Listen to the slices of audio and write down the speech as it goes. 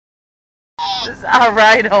This is our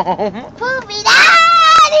ride home. Poopy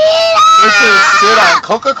daddy! This is Sid on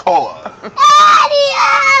Coca-Cola. Daddy,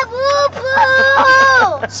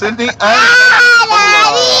 boo-boo! Sidney and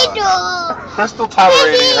Daddy, Coca-Cola. Crystal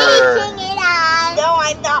tolerating her. No,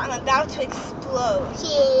 I'm not. I'm about to explode.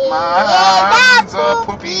 Mom's a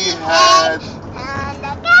poopy head. And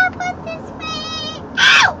the cat puts his face.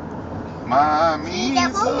 Ow! Mommy's a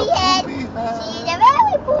poopy head. She's a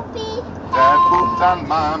very poopy head. Dad pooped on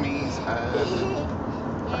mommy's head.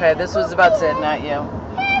 Okay, this was about Sid, not you.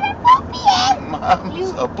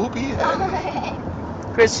 Mommy's a poopy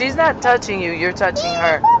head. Chris, she's not touching you. You're touching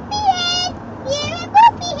her. Poopy head. You're a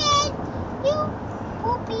poopy head. You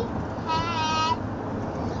poopy head.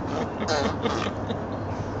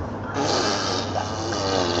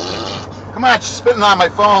 Come on, she's spitting on my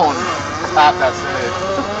phone. Stop, that's it.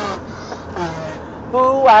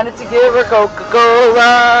 Who wanted to give her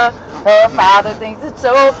Coca-Cola? Her father thinks it's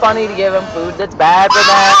so funny to give him food that's bad for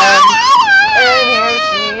them. And here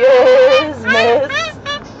she is, miss.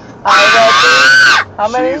 I read how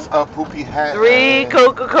many? She's a poopy head. 3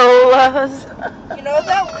 Coca-Colas. You know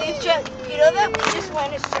that we just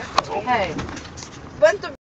went a circle. Hey. Went the